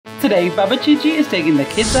Today, Baba Chichi is taking the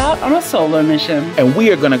kids out on a solo mission. And we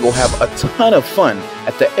are gonna go have a ton of fun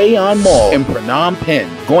at the Aeon Mall in Phnom Penh.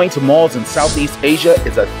 Going to malls in Southeast Asia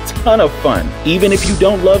is a ton of fun. Even if you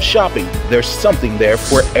don't love shopping, there's something there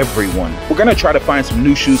for everyone. We're gonna try to find some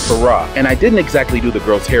new shoes for Ra, and I didn't exactly do the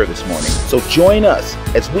girl's hair this morning. So join us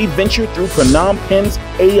as we venture through Phnom Penh's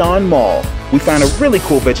Aeon Mall. We found a really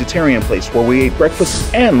cool vegetarian place where we ate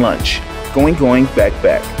breakfast and lunch.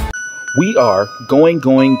 GoingGoing.BackBack. We are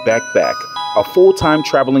GoingGoing.BackBack, a full-time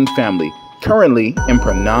traveling family, currently in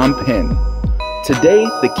Phnom Penh. Today,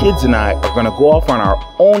 the kids and I are gonna go off on our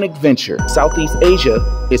own adventure. Southeast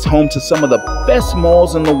Asia is home to some of the best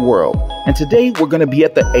malls in the world. And today, we're gonna be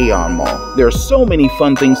at the Aeon Mall. There are so many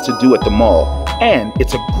fun things to do at the mall, and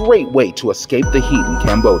it's a great way to escape the heat in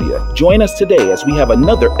Cambodia. Join us today as we have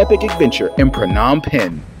another epic adventure in Phnom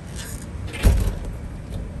Penh.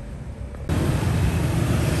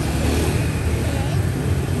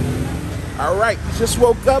 All right, just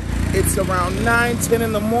woke up. It's around 9-10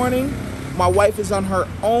 in the morning. My wife is on her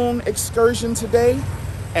own excursion today,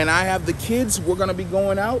 and I have the kids. We're gonna be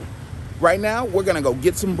going out. Right now, we're gonna go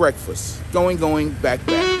get some breakfast.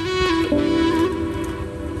 GoingGoing.BackBack.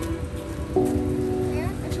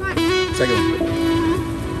 Second one.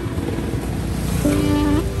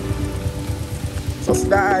 So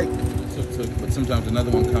stay. But sometimes another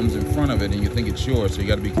one comes in front of it, and you think it's yours, so you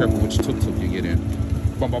gotta be careful which tuk-tuk you get in.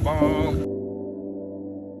 Bum, bum, bum.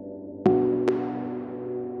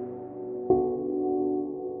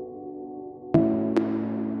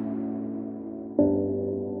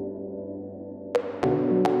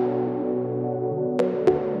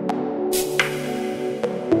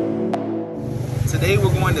 Today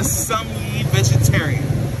we're going to Surn Yi Vegetarian.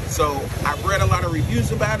 So I've read a lot of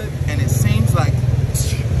reviews about it, and it seems like,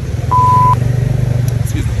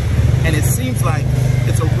 excuse me, and it seems like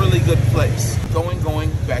it's a really good place.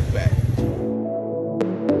 GoingGoing.BackBack.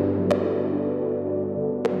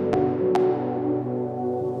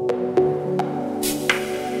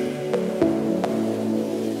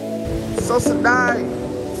 So today,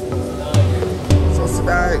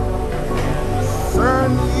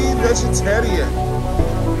 Surn Yi Vegetarian.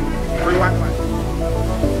 Free Wi-Fi.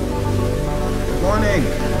 Good morning.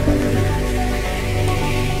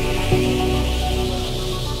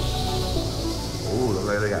 Ooh, look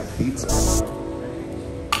like they got pizza.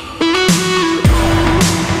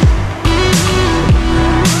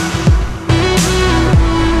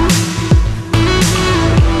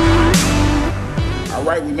 All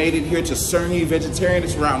right, we made it here to Surn Yi Vegetarian.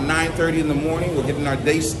 It's around 9:30 in the morning. We're getting our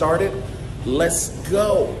day started. Let's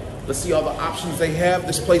go. Let's see all the options they have.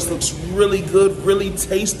 This place looks really good, really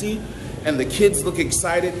tasty, and the kids look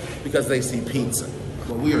excited because they see pizza.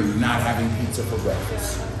 But we are not having pizza for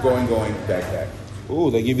breakfast. GoingGoing.BackBack.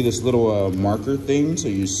 Oh, they give you this little marker thing, so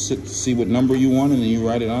you see what number you want, and then you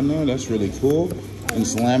write it on there. That's really cool. And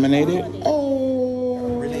it's laminated. Oh,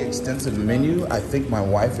 a really extensive menu. I think my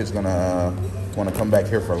wife is gonna want to come back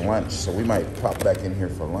here for lunch, so we might pop back in here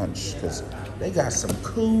for lunch because they got some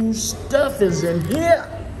cool stuff is in here.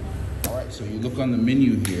 All right, so you look on the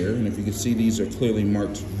menu here, and if you can see, these are clearly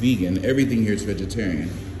marked vegan. Everything here is vegetarian.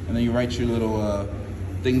 And then you write your little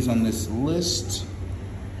things on this list,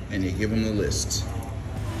 and you give them the list.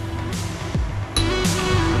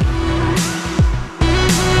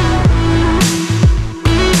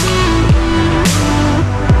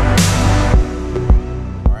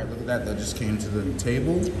 All right, look at that. That just came to the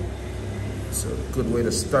table. It's a good way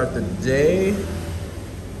to start the day.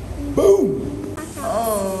 Boom!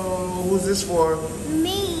 Oh, who's this for?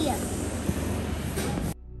 Me.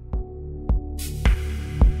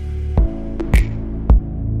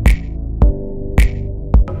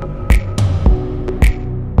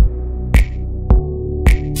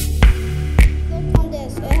 Look on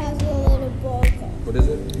this. It has a little burger. What is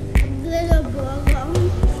it? A little burger.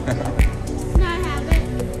 Can I have it?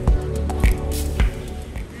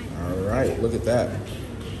 All right, look at that.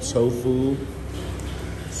 Tofu,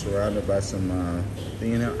 surrounded by some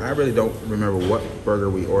thing in there. I really don't remember what burger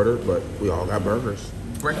we ordered, but we all got burgers.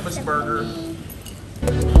 Breakfast burger.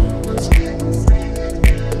 All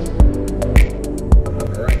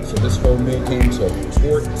right, so this whole meal came to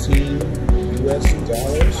 $14 US,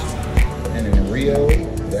 and in Rio,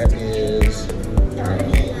 that is,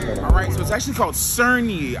 all right, so it's actually called Surn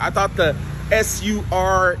Yi. I thought the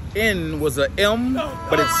S-U-R-N was a M,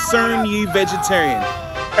 but it's Surn Yi Vegetarian.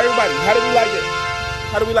 Everybody, how do we like it?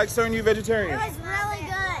 How do we like Surn Yi Vegetarian? It was really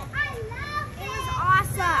good. It was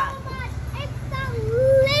awesome. It's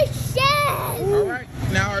delicious. All right,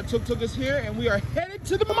 now our tuk-tuk is here, and we are headed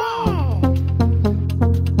to the mall.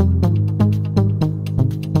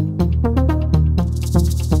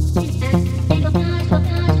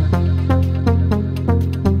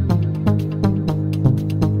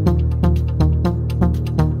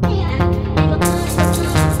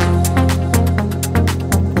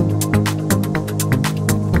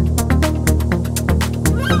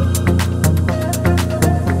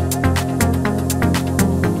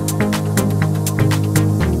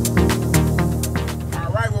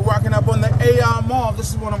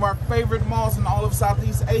 favorite malls in all of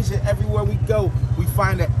Southeast Asia. Everywhere we go, we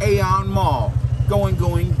find the Aeon Mall.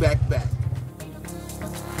 Going, back, back.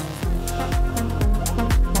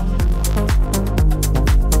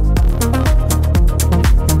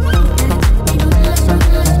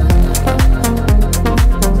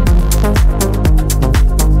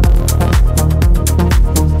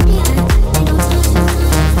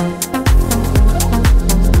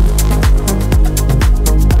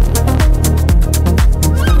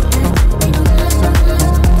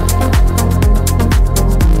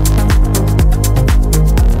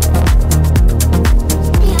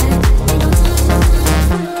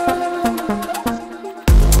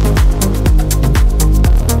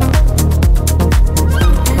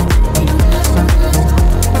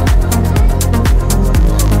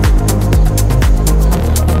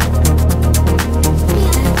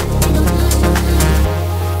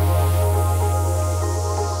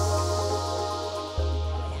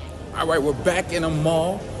 All right, we're back in a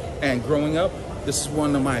mall, and growing up, this is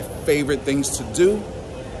one of my favorite things to do.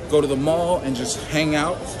 Go to the mall and just hang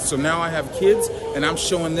out. So now I have kids, and I'm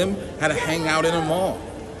showing them how to hang out in a mall.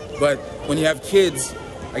 But when you have kids,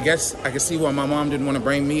 I guess I can see why my mom didn't want to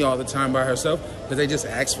bring me all the time by herself, because they just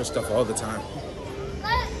ask for stuff all the time. Look,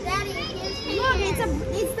 Daddy, look, it's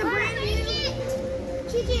the brand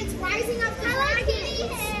new. Chichi, it's rising up the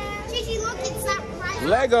dragons. Chichi, look, it's that rising.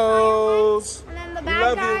 Legos! And then the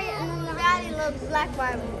bad guy, and then the baddie looks Black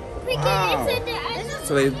Bible. Wow.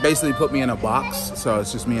 So they basically put me in a box, so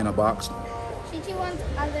it's just me in a box. Chichi wants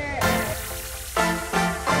other.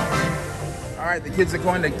 All right, the kids are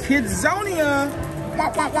going to Kidzoonia.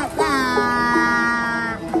 Wah, wah, wah,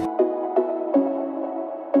 wah.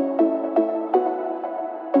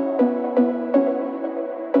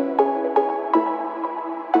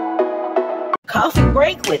 Coffee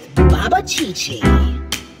break with Baba Chi-Chi.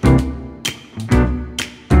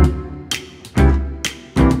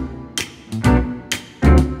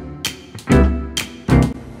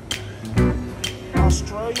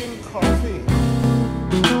 Australian coffee.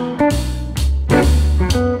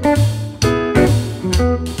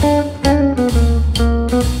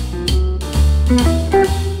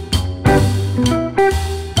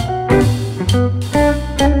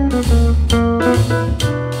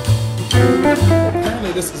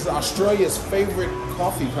 Apparently this is Australia's favorite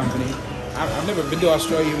coffee company. I've never been to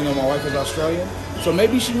Australia, even though my wife is Australian. So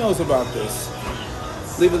maybe she knows about this.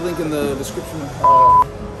 Leave a link in the description.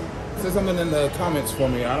 Say something in the comments for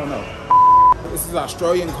me. I don't know. This is an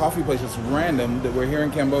Australian coffee place. It's random that we're here in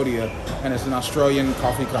Cambodia, and it's an Australian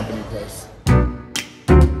coffee company place.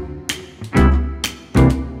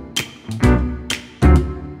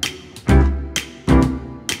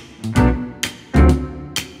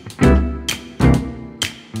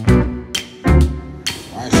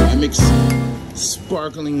 Alright, so I mix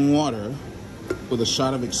sparkling water with a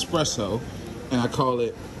shot of espresso, and I call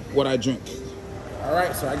it what I drink. All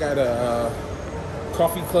right, so I got a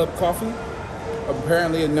Coffee Club coffee,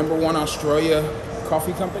 apparently a #1 Australia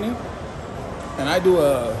coffee company. And I do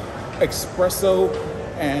a espresso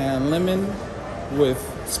and lemon with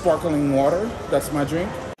sparkling water. That's my drink.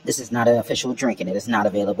 This is not an official drink, and it is not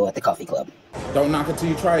available at the coffee club. Don't knock it till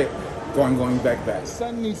you try it. Going, back, back.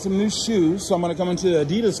 Son needs some new shoes, so I'm gonna come into the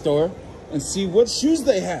Adidas store and see what shoes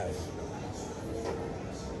they have.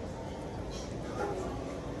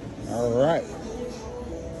 All right.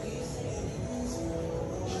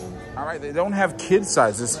 All right, they don't have kid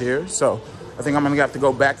sizes here, so I think I'm gonna have to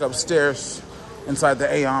go back upstairs inside the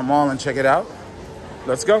Aeon Mall and check it out.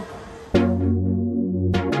 Let's go.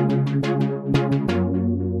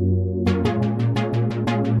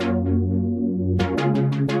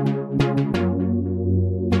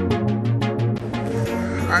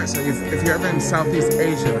 All right, so if you're ever in Southeast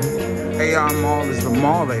Asia, Aeon Mall is the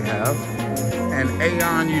mall they have, and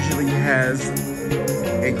Aeon usually has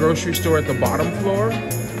a grocery store at the bottom floor,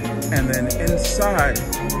 and then inside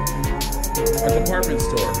a department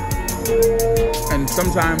store. And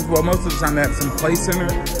sometimes, well, most of the time they have some play center,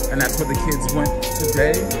 and that's where the kids went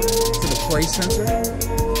today, to the play center.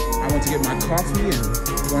 I went to get my coffee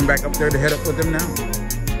and going back up there to head up with them now.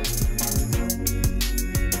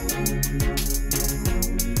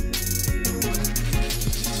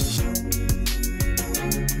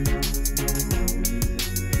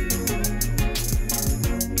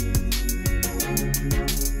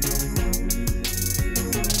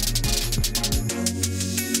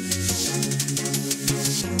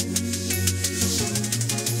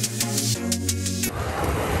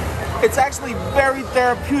 It's actually very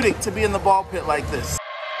therapeutic to be in the ball pit like this.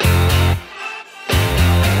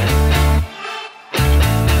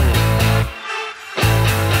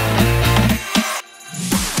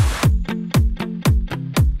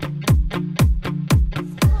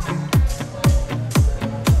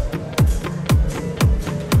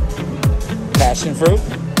 passion fruit,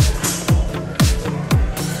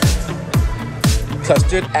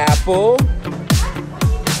 custard apple,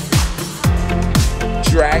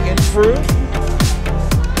 dragon fruit,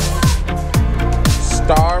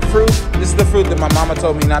 star fruit. This is the fruit that my mama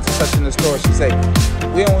told me not to touch in the store. She said,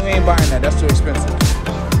 we ain't buying that, that's too expensive.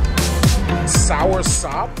 Sour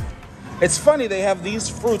sop. It's funny, they have these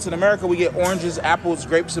fruits. In America, we get oranges, apples,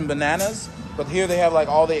 grapes, and bananas. But here they have like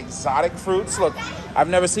all the exotic fruits. Look, I've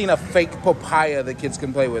never seen a fake papaya that kids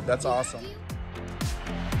can play with. That's awesome.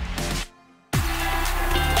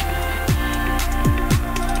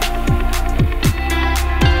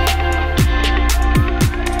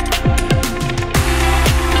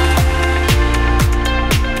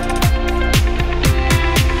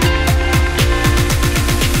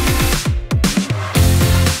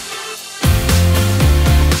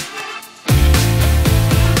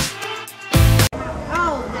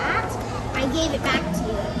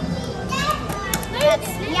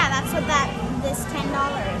 That's what this $10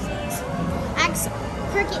 is. Ask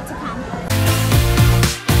Cricket to come.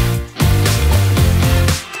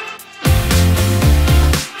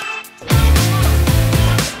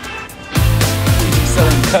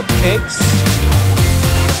 Selling cupcakes.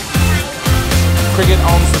 Cricket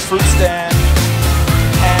owns the fruit stand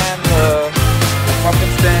and the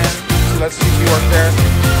pumpkin stand. So let's see if you work there.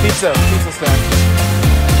 Pizza stand.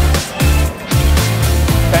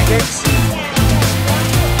 Pancakes?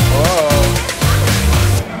 Whoa.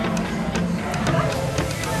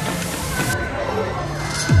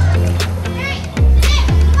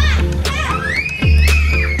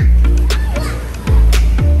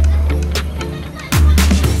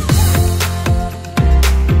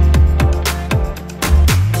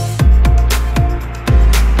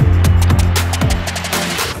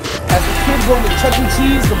 As a kid going to Chuck E.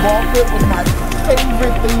 Cheese, the ball pit was my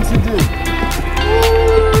favorite thing to do.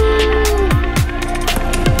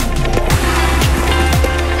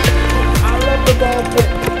 The ball pit.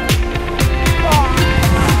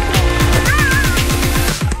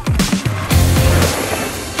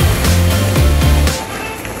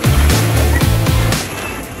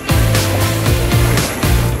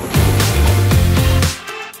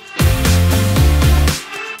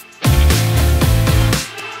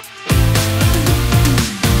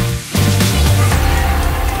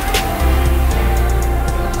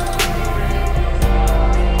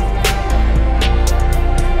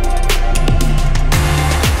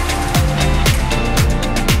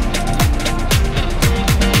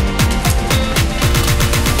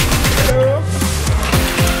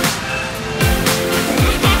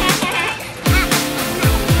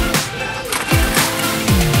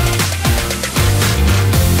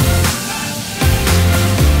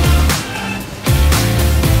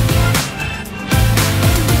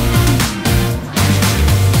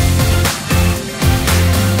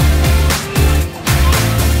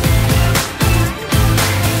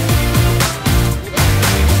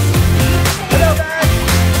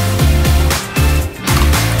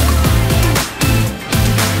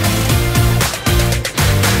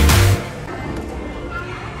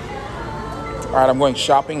 All right, I'm going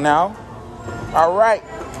shopping now. All right,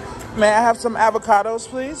 may I have some avocados,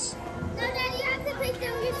 please? No, Dad, you have to pick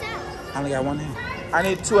them yourself. I only got one hand. I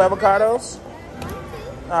need 2 avocados.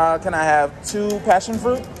 Can I have 2 passion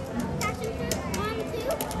fruit? Passion fruit,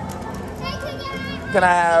 1, 2. Can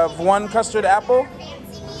I have 1 custard apple?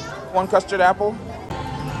 1 custard apple.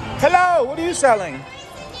 Hello, what are you selling?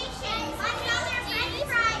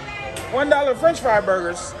 $1 French fry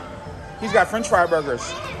burgers. He's got French fry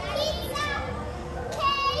burgers.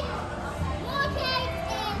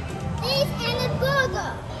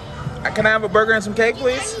 Can I have a burger and some cake,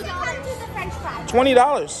 please? $20.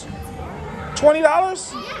 $20?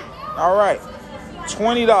 Yeah. All right.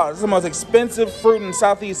 $20. This is the most expensive fruit in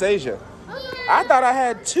Southeast Asia. I thought I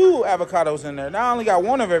had 2 avocados in there. Now I only got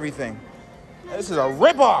 1 of everything. This is a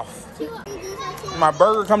ripoff. My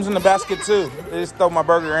burger comes in the basket too. They just throw my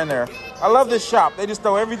burger in there. I love this shop. They just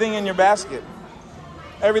throw everything in your basket.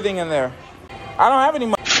 Everything in there. I don't have any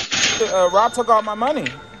money. Rob took all my money.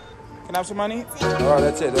 Can I have some money? Oh,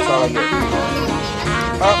 that's it. That's all I get.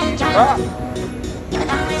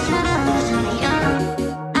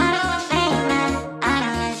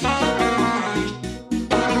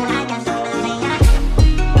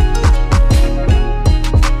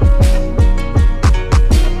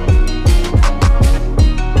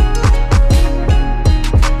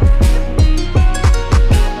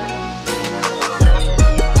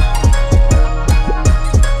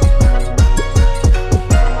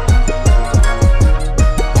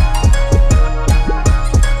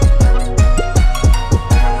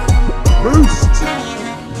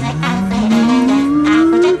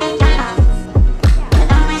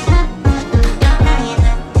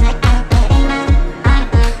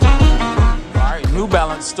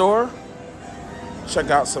 check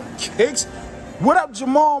out some kicks. What up,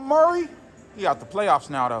 Jamal Murray? He out the playoffs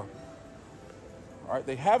now, though. All right,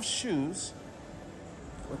 they have shoes,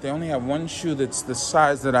 but they only have one shoe that's the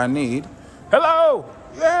size that I need. Hello!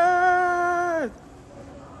 Yeah!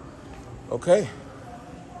 Okay.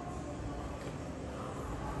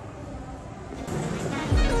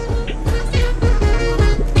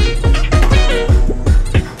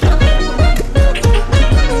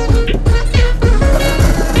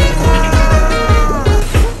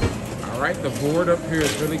 The board up here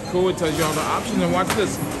is really cool. It tells you all the options. And watch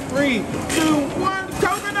this. 3, 2, 1,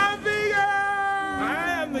 coconut vegan!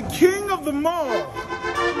 I am the king of the mall.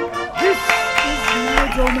 This is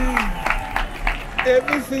my domain.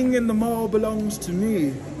 Everything in the mall belongs to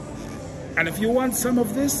me. And if you want some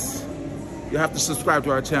of this, you have to subscribe to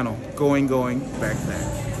our channel,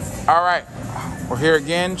 GoingGoing.BackBack. All right, we're here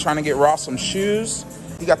again trying to get Ross some shoes.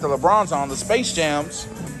 He got the LeBrons on, the Space Jams.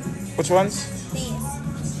 Which ones?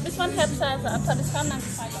 This one helps us after discount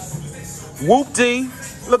 $95. Whoop-dee.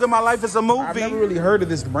 Look at my life as a movie. I've never really heard of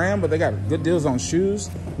this brand, but they got good deals on shoes.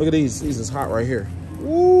 Look at these. These is hot right here.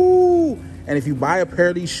 Woo! And if you buy a pair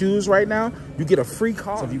of these shoes right now, you get a free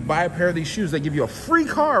car. So if you buy a pair of these shoes, they give you a free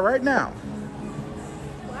car right now.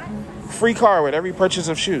 What? Free car with every purchase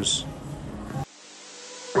of shoes.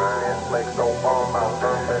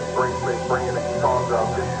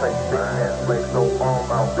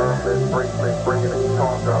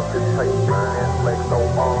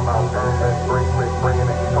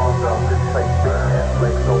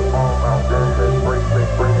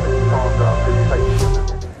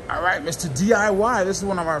 All right, Mr. DIY, this is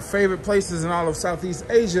one of our favorite places in all of Southeast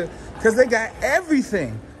Asia because they got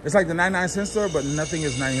everything. It's like the 99-cent store, but nothing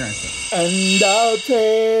is 99 cents. And I'll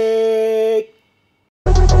take...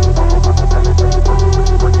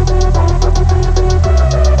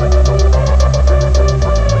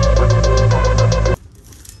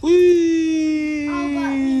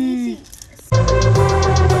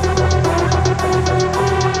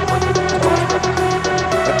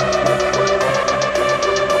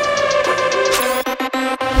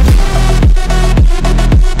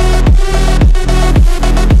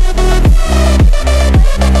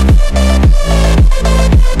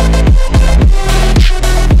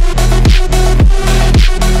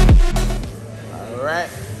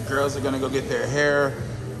 Girls are gonna go get their hair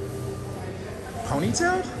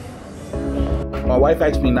ponytailed. My wife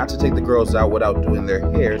asked me not to take the girls out without doing their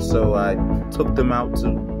hair, so I took them out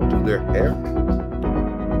to do their hair.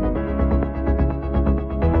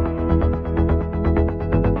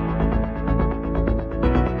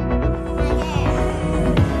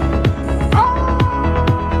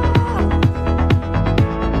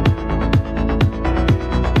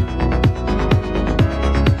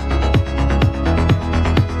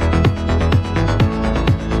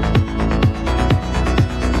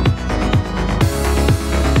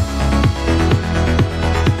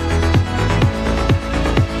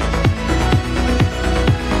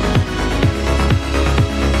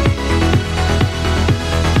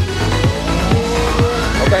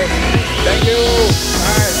 Thank you. All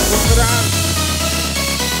right, put it on.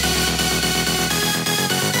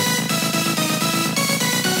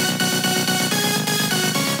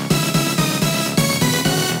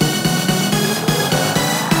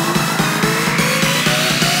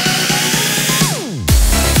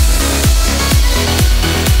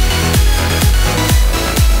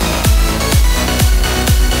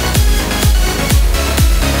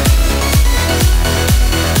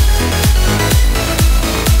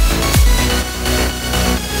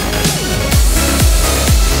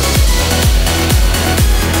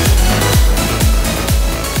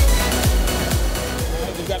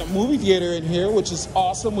 Movie theater in here, which is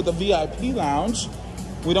awesome, with a VIP lounge.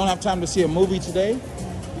 We don't have time to see a movie today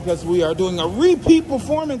because we are doing a repeat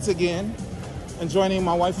performance again and joining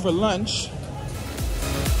my wife for lunch. All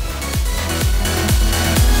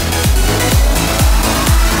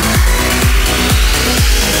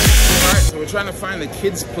right, so we're trying to find the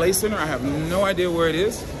kids' play center. I have no idea where it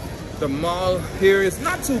is. The mall here is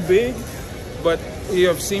not too big, but we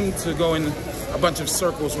have seemed to go in a bunch of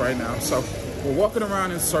circles right now. So we're walking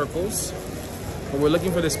around in circles, but we're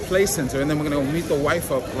looking for this play center, and then we're gonna go meet the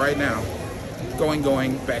wife up right now.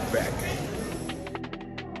 GoingGoing.BackBack.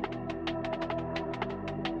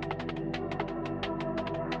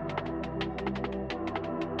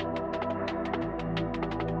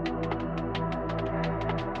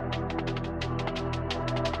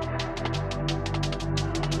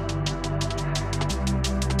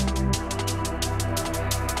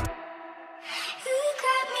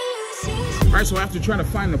 All right, so after trying to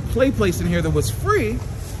find the play place in here that was free,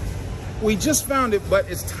 We just found it, but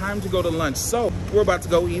it's time to go to lunch. So we're about to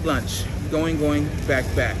go eat lunch. Going, back.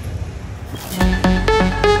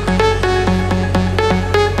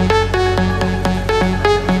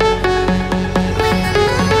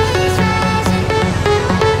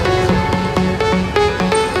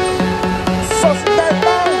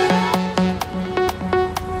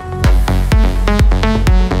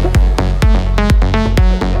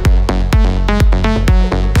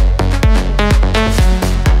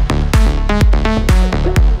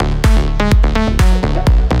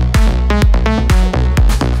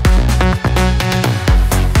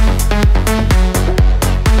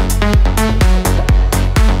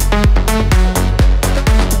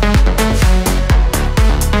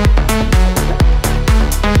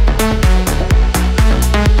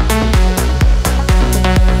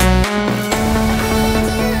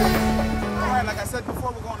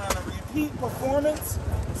 Performance.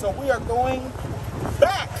 So we are going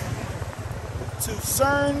back to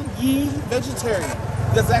Surn Yi Vegetarian.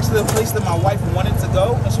 That's actually a place that my wife wanted to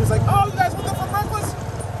go, and she was like, "Oh, you guys want to go for breakfast?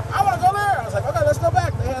 I want to go there." I was like, "Okay, let's go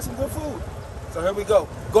back. They had some good food." So here we go.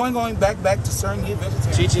 Going back to Surn Yi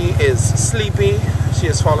Vegetarian. Gigi is sleepy. She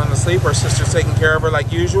has fallen asleep. Her sister's taking care of her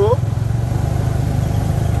like usual.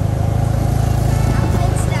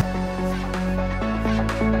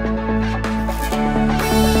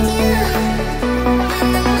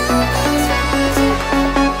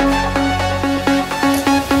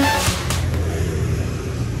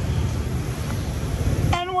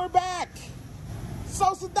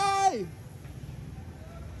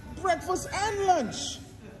 Breakfast and lunch.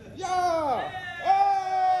 Yeah.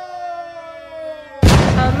 Hey!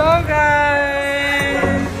 Hello,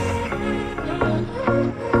 guys.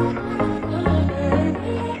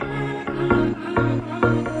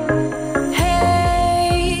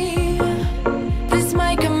 Hey, this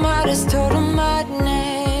might come out as total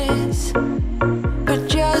madness, but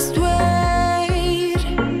just wait.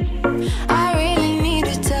 I really need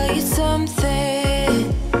to tell you something.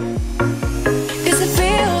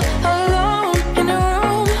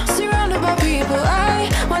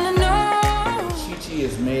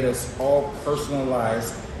 Made us all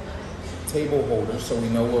personalized table holders so we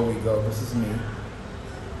know where we go. This is me.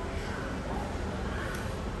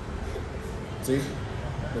 See?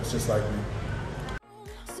 Looks just like me.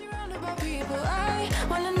 Surrounded by people, I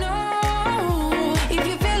wanna know if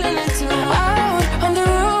you're feeling it too. Out on the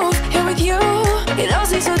roof, here with you, it all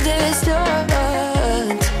seems so distant.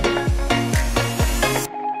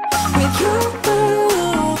 With you.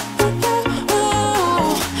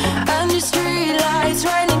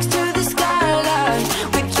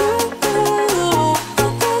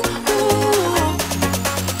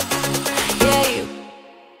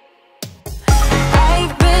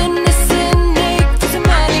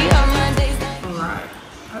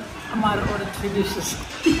 Dishes.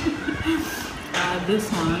 This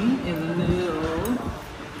one is a noodle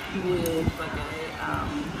with like a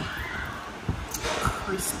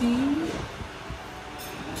crispy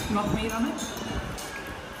milk meat on it.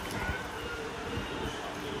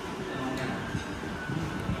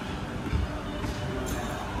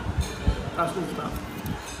 That's good stuff.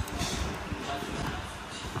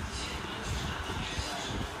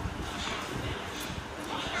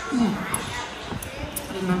 I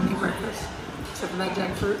didn't have any breakfast. Except for that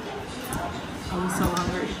jackfruit. I was so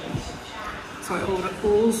hungry. So I ordered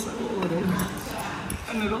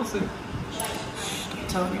a noodle soup. Don't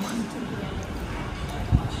tell anyone.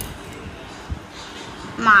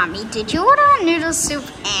 Mommy, did you order a noodle soup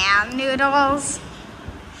and noodles?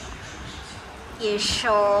 You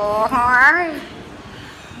sure?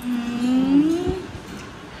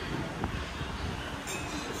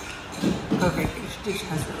 Okay, each dish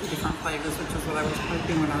has really different flavors, which is what I was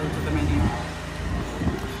hoping when I looked at the menu.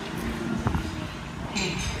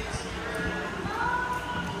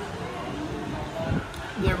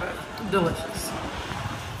 They're both delicious.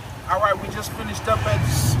 All right, we just finished up at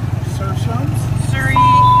Surn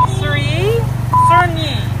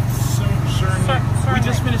Yi. We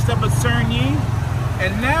just finished up at Surn Yi,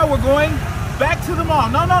 and now we're going back to the mall.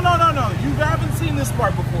 No. You haven't seen this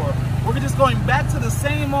part before. We're just going back to the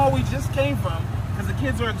same mall we just came from because the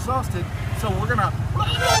kids are exhausted. So we're gonna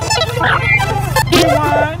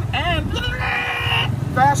rewind and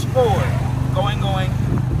fast forward. Going,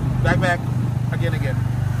 back, again.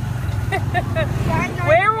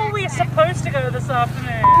 Where were we supposed to go this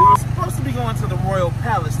afternoon? We were supposed to be going to the Royal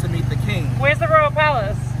Palace to meet the king. Where's the Royal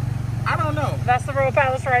Palace? I don't know. That's the Royal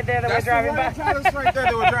Palace right there that we're driving by. That's the Royal Palace right there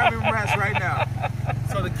that we're driving past right now.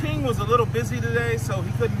 So the king was a little busy today, so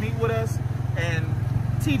he couldn't meet with us, and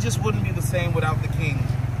tea just wouldn't be the same without the king.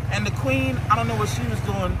 And the Queen, I don't know what she was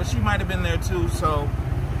doing, but she might have been there too. So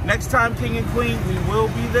next time, King and Queen, we will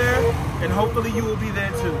be there, and hopefully you will be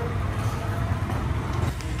there too.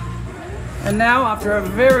 And now, after a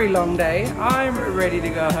very long day, I'm ready to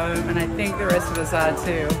go home, and I think the rest of us are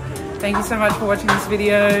too. Thank you so much for watching this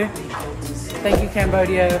video. Thank you,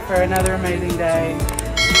 Cambodia, for another amazing day.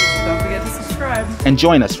 Don't forget to subscribe. And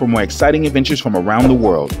join us for more exciting adventures from around the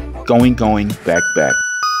world. Going, back, back.